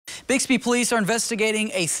Bixby police are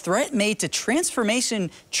investigating a threat made to Transformation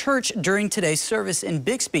Church during today's service in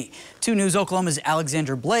Bixby. 2 News Oklahoma's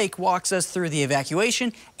Alexandra Blake walks us through the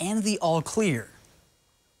evacuation and the all clear.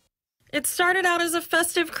 It started out as a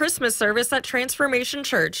festive Christmas service at Transformation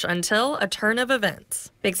Church until a turn of events.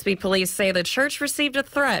 Bixby police say the church received a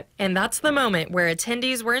threat, and that's the moment where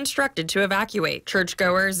attendees were instructed to evacuate.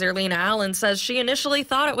 Church-goer Zxyrlina Allen says she initially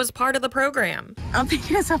thought it was part of the program. I'm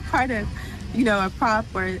thinking it's a part of, a prop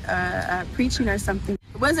or preaching or something.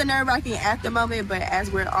 It wasn't nerve-wracking at the moment, but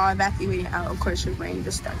as we're all evacuating out, of course your brain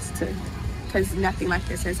just starts to, because nothing like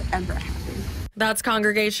this has ever happened. That's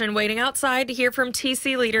congregation waiting outside to hear from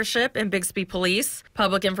TC leadership and Bixby police.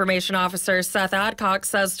 Public Information Officer Seth Adcock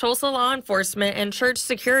says Tulsa law enforcement and church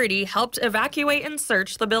security helped evacuate and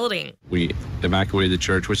search the building. We evacuated the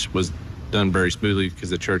church, which was done very smoothly because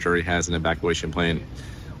the church already has an evacuation plan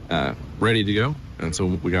ready to go. And so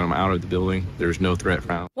we got them out of the building. There's no threat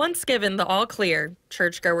found. Once given the all clear,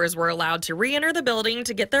 churchgoers were allowed to re-enter the building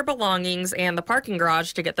to get their belongings and the parking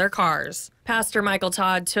garage to get their cars. Pastor Michael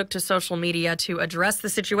Todd took to social media to address the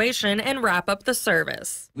situation and wrap up the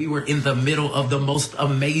service. We were in the middle of the most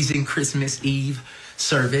amazing Christmas Eve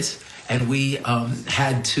service, and we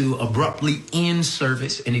had to abruptly end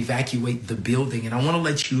service and evacuate the building. And I want to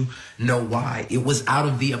let you know why. It was out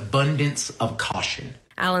of the abundance of caution.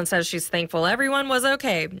 Allen says she's thankful everyone was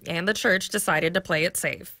okay, and the church decided to play it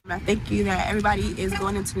safe. I thank you that everybody is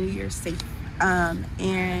going into New Year's safe.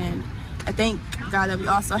 And I thank God that we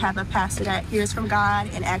also have a pastor that hears from God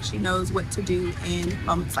and actually knows what to do in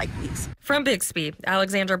moments like these. From Bixby,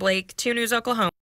 Alexandra Blake, 2 News Oklahoma.